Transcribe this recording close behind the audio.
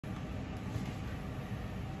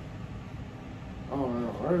Oh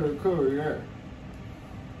no, I didn't cover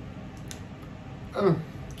that.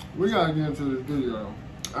 We gotta get into this video.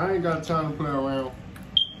 I ain't got time to play around.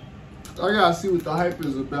 I gotta see what the hype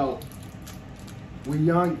is about. We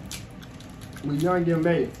young and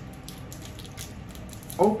May.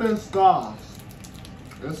 Open Skies.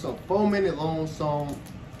 It's a 4-minute long song.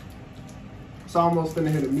 It's almost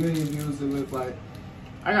finna hit 1 million views, it looks like.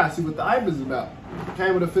 I gotta see what the hype is about.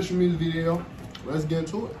 Came with an official music video. Let's get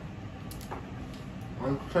into it.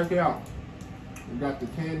 Check it out. We got the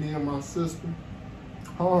candy in my system.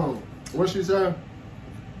 Hold on. What she said?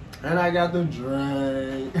 And I got the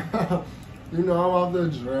drink. You know I'm off the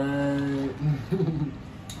drink.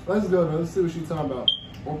 Let's go though. Let's see what she's talking about.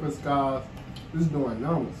 Open Skies. This is doing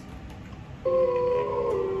numbers.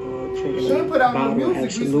 Should put out no music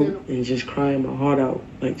Absolute and just crying my heart out,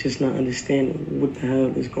 like just not understanding what the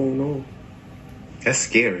hell is going on. That's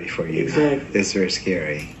scary for you. Exactly. It's very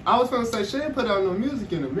scary. I was gonna say she didn't put out no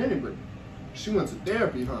music in a minute, but she went to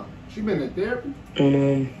therapy, huh? She been in therapy?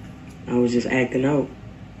 I was just acting out.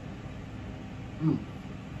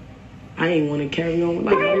 I ain't want to carry on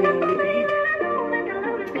like I didn't know what to eat.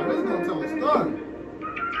 Oh, this is gonna tell a story.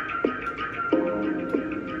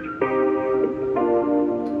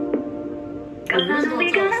 Oh, this is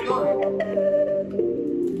gonna tell a story.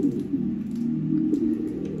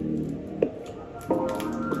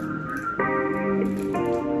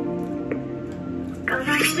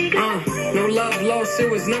 No love lost, it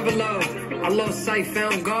was never love. I lost sight,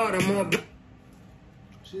 found God, I'm more.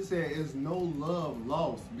 She said it's no love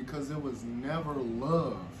lost because it was never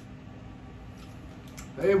love.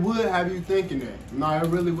 It would have you thinking that. No, it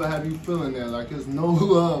really would have you feeling that. Like it's no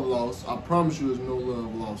love lost. I promise you it's no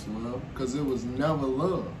love lost, love. Because it was never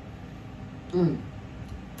love.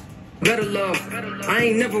 Better love. I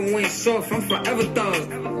ain't never went soft, I'm forever thug.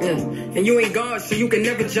 Yeah. And you ain't God, so you can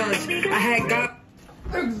never judge. I had God.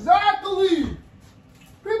 Exactly.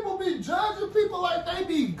 People be judging people like they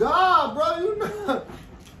be God, bro.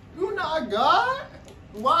 You not God.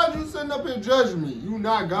 Why are you sitting up here judging me? You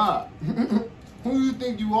not God. Who you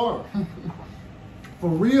think you are? For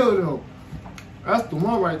real though. That's the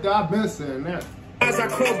one right there. I've been saying that. As I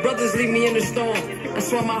call brothers, leave me in the storm.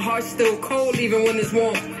 That's why my heart's still cold even when it's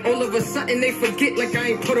warm. All of a sudden they forget like I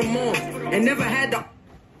ain't put them on. And never had the...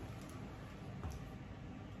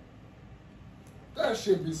 That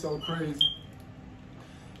shit be so crazy.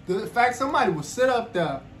 The fact somebody will sit up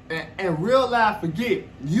there and real life forget.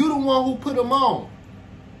 You the one who put them on.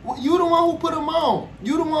 You the one who put them on.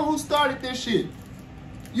 You the one who started this shit.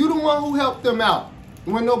 You the one who helped them out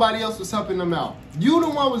when nobody else was helping them out. You the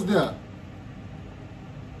one was there.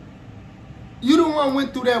 You the one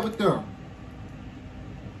went through that with them.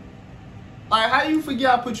 Like, how you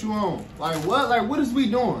forget I put you on? Like, what? Like, what is we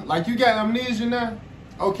doing? Like, you got amnesia now?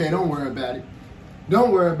 Okay, don't worry about it.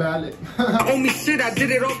 Don't worry about it. On me shit, I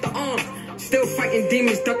did it off the arm. Still fighting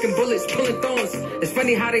demons, ducking bullets, pulling thorns. It's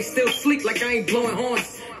funny how they still sleep like I ain't blowing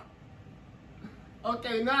horns.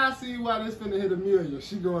 Okay, now I see why this finna hit 1 million.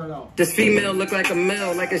 She going off. This female look like a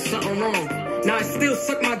male, like it's something wrong. Now I still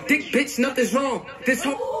suck my dick, bitch, nothing's wrong. This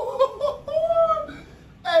whole...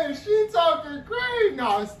 Hey, she talking crazy.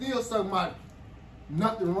 No, I still suck my...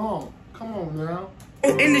 Nothing wrong. Come on, now.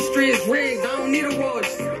 Industry is rigged, I don't need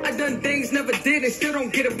awards. I done things never did and still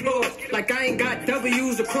don't get applause. Like I ain't got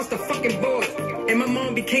W's across the fucking board. And my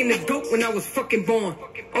mom became the GOAT when I was fucking born.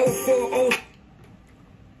 040.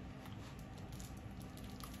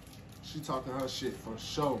 She talking her shit for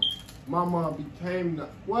sure. My mom became the...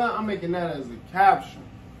 Well, I'm making that as a caption.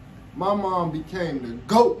 My mom became the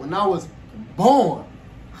GOAT when I was born.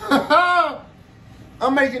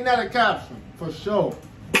 I'm making that a caption for sure.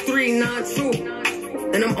 392.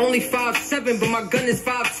 And I'm only 5'7", but my gun is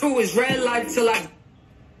 5'2". It's red light till I...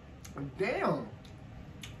 Damn.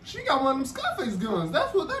 She got one of them Scarface guns.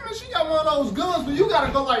 That's what that means. She got one of those guns, but you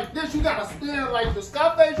gotta go like this. You gotta stand like the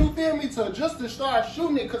Scarface, you feel me, to just to start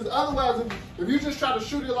shooting it. Because otherwise, if you just try to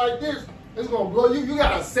shoot it like this, it's gonna blow you. You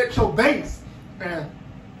gotta set your base. And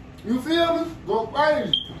you feel me? Go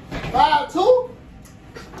crazy. 5'2"?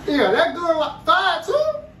 Yeah, that gun like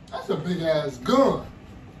 5'2"? That's a big ass gun.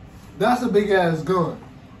 That's a big ass gun.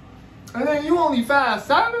 And then you only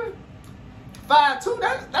 5'7"?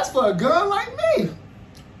 5'2", that's for a gun like me.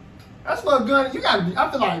 That's for a gun, you gotta be, I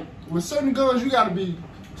feel like with certain guns, you gotta be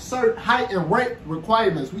certain height and weight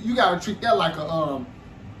requirements. You gotta treat that like a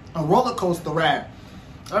roller coaster ride.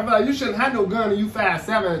 I feel like you shouldn't have no gun and you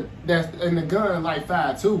 5'7", that's in the gun like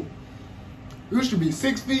 5'2". You should be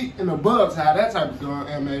 6 feet and above to have that type of gun,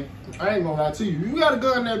 MA. I ain't gonna lie to you. You got a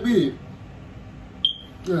gun that big.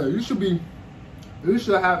 Yeah, you should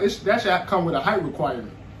have, that should come with a height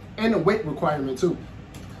requirement. And the weight requirement too.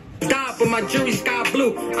 Stop, but my jury sky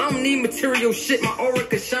blue. I don't need material shit, my aura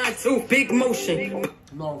can shine too. Big motion.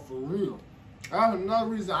 No, for real. That's another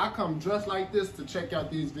reason I come dressed like this to check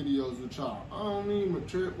out these videos with y'all. I don't need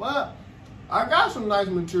material. What? I got some nice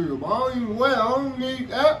material, but I don't even wear. I don't need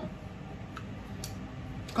that.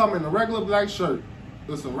 Come in a regular black shirt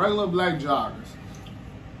with some regular black joggers.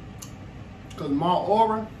 Cause my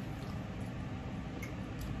aura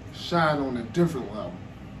shine on a different level.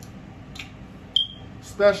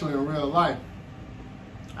 Especially in real life.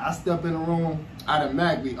 I step in the room,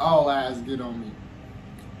 automatically all eyes get on me.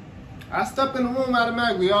 I step in the room,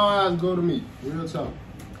 automatically all eyes go to me. Real talk.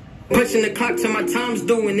 Pushing the clock till my time's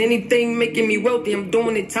doing anything making me wealthy. I'm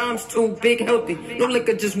doing it times 2, big healthy. No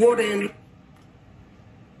liquor, just water and...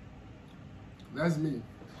 That's me.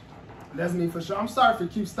 That's me for sure. I'm sorry for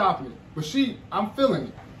keep stopping it. But I'm feeling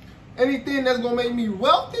it. Anything that's gonna make me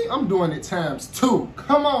wealthy, I'm doing it times 2.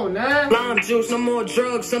 Come on now. Lime juice, no more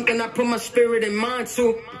drugs, something I put my spirit and mind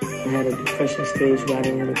to. I had a depression stage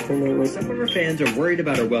riding in the corner with... Some of her fans are worried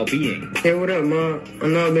about her well-being. Hey, what up, Mom? I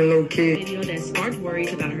know I've been low key. Video that sparked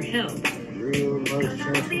worries about her health. Real life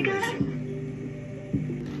transformation.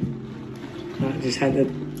 I just had to...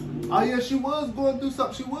 Oh yeah, she was going through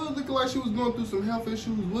something. She was looking like she was going through some health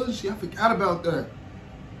issues, wasn't she? I forgot about that.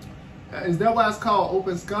 Is that why it's called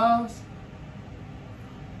Open Scars?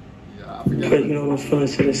 Yeah, I forgot. Put, those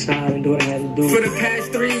feelings to the side and do what I had to do. For the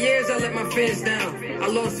past 3 years, I let my fans down. I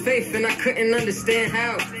lost faith and I couldn't understand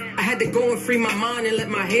how. I had to go and free my mind and let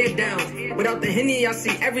my head down. Without the Henny, I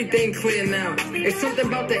see everything clear now. It's something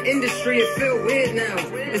about the industry, it feel weird now.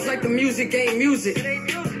 It's like the music ain't music.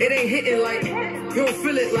 It ain't hitting like, you don't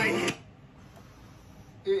feel it like.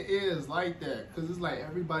 It is like that, because it's like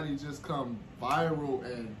everybody just come viral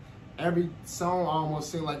and every song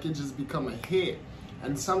almost seems like it just become a hit.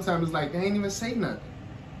 And sometimes it's like, they ain't even say nothing.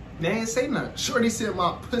 They ain't say nothing. Shorty said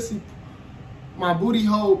my pussy, my booty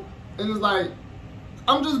hole, and it's like,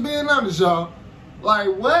 I'm just being honest, y'all.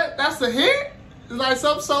 Like, what? That's a hit? It's like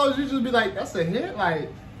some songs you just be like, that's a hit? Like,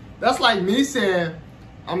 that's like me saying,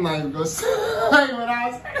 I'm not even gonna say what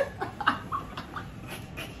I was saying.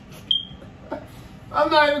 I'm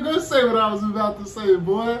not even gonna say what I was about to say,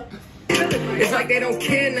 boy. It's like they don't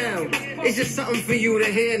care now. It's just something for you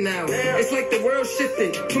to hear now. It's like the world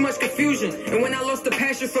shifted, too much confusion. And when I lost the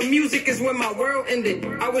passion for music is when my world ended.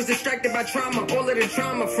 I was distracted by trauma, all of the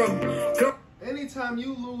trauma from... Anytime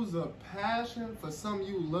you lose a passion for something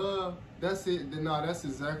you love, that's it. No, that's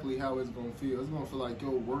exactly how it's gonna feel. It's gonna feel like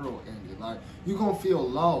your world ended. Like, you're gonna feel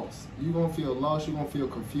lost. You're gonna feel lost. You're gonna feel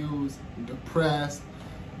confused, depressed.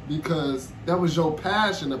 Because that was your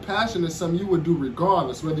passion. A passion is something you would do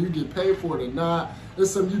regardless, whether you get paid for it or not.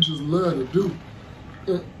 It's something you just love to do.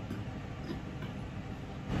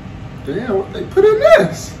 Damn, what they put in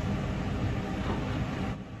this?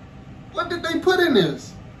 What did they put in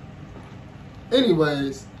this?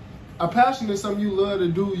 Anyways, a passion is something you love to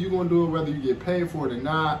do. You're gonna do it whether you get paid for it or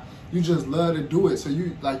not. You just love to do it. So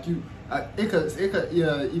it could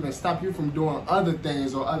even stop you from doing other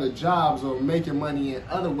things or other jobs or making money in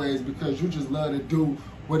other ways because you just love to do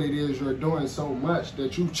what it is you're doing so much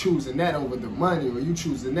that you choosing that over the money or you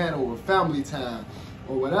choosing that over family time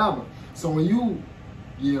or whatever. So when you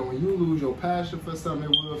lose your passion for something,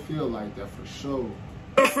 it will feel like that for sure.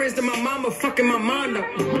 Girlfriends to my mama fucking my mind up.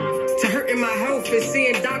 To hurting my health and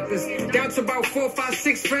seeing doctors. Down to about 4, 5,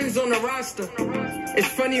 6 friends on the roster. It's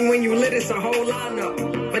funny when you lit, it's a whole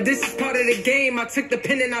lineup. But this is part of the game. I took the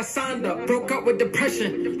pen and I signed up. Broke up with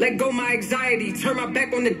depression, let go my anxiety. Turn my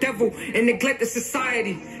back on the devil and neglect the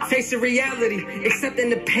society. Facing reality, accepting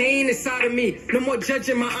the pain inside of me. No more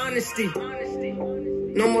judging my honesty.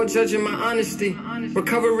 No more judging my honesty.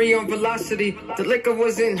 Recovery on velocity. The liquor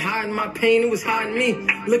wasn't hiding my pain, it was hiding me.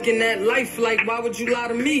 Looking at life like, why would you lie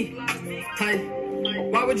to me? Like,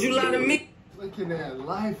 why would you lie to me? Looking at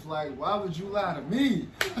life like, why would you lie to me?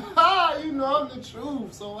 You know I'm the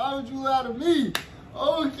truth, so why would you lie to me?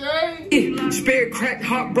 Okay. Spirit cracked,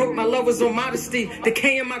 heart broke, my love was on modesty.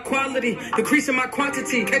 Decay in my quality, decreasing my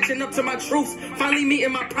quantity. Catching up to my truths, finally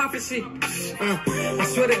meeting my prophecy. I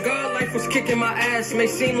swear to God, life was kicking my ass. May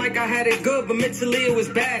seem like I had it good, but mentally it was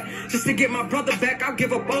bad. Just to get my brother back, I'll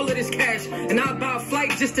give up all of this cash. And I'll buy a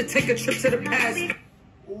flight just to take a trip to the past.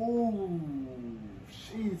 Ooh,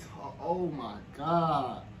 oh my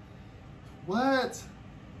God. What?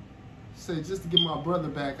 Say, just to get my brother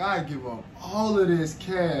back, I give up all of this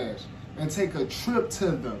cash and take a trip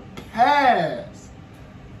to the past.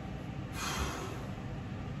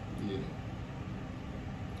 Yeah,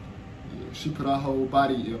 she put her whole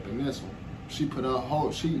body up in this one. She put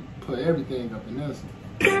everything up in this one.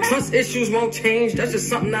 Trust issues won't change, that's just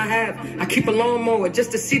something I have. I keep a lawnmower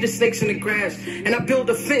just to see the snakes in the grass. And I build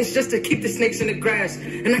a fence just to keep the snakes in the grass.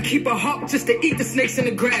 And I keep a hawk just to eat the snakes in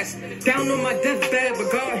the grass. Down on my deathbed,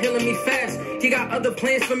 but God healing me fast. He got other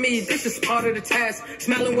plans for me, this is part of the task.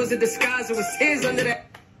 Smiling was a disguise, it was tears under that.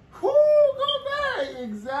 Whoo, go back.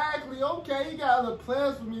 Exactly. Okay, he got other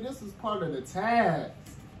plans for me. This is part of the task.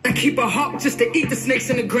 I keep a hawk just to eat the snakes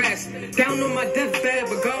in the grass. Down on my deathbed,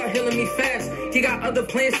 but God healing me fast. He got other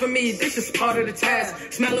plans for me, this is part of the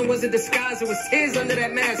task. Smiling was a disguise, it was tears under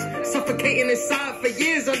that mask. Suffocating inside for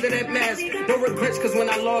years under that mask. No regrets, cause when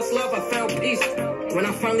I lost love, I found peace. When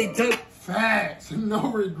I finally dug. Facts,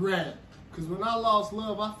 no regret. Cause when I lost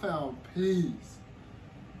love, I found peace.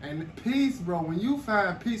 And peace, bro, when you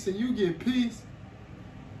find peace and you get peace,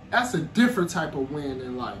 that's a different type of win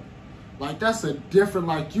in life. Like, that's a different,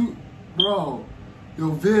 like, you, bro,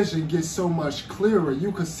 your vision gets so much clearer.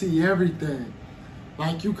 You can see everything.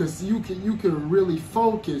 Like, you can really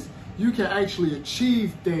focus. You can actually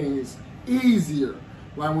achieve things easier.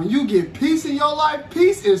 Like, when you get peace in your life,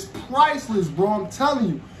 peace is priceless, bro. I'm telling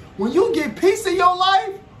you. When you get peace in your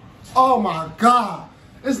life, oh my God.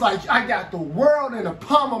 It's like I got the world in the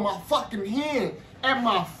palm of my fucking hand at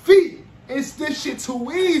my feet. It's this shit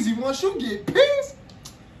too easy. Once you get peace,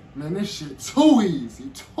 man, this shit too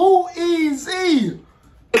easy. Too easy.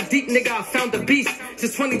 Deep nigga, I found the beast.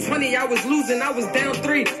 Since 2020, I was losing, I was down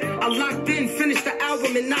 3. I locked in, finished the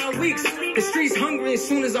album in 9 weeks. The streets hungry as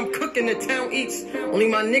soon as I'm cooking, the town eats. Only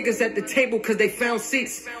my niggas at the table cause they found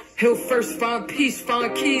seats. He'll first find peace,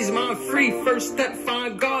 find keys, mind free. First step,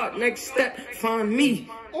 find God. Next step, find me.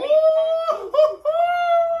 Ooh,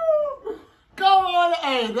 come on,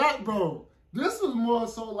 hey, that, bro. This was more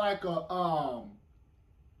so like a,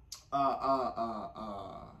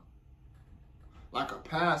 like a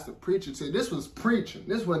pastor preaching to. This was preaching.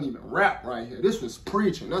 This wasn't even rap right here. This was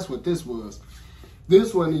preaching. That's what this was.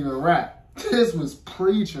 This wasn't even rap. This was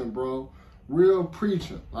preaching, bro. Real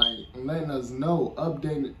preaching. Like, letting us know,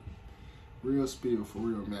 updated. Real spiel, for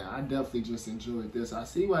real, man. I definitely just enjoyed this. I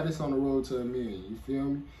see why this on the road to 1 million. You feel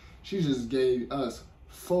me? She just gave us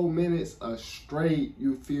 4 minutes of straight,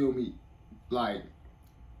 you feel me, like,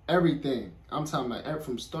 everything. I'm talking about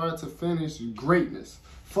from start to finish, greatness.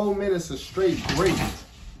 4 minutes of straight greatness.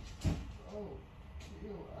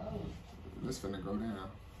 It's finna go down.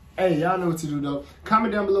 Hey, y'all know what to do, though.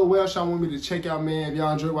 Comment down below what else y'all want me to check out, man. If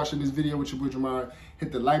y'all enjoyed watching this video with your boy Jamar,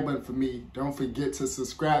 hit the like button for me. Don't forget to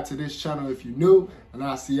subscribe to this channel if you're new. And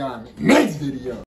I'll see y'all in the next video.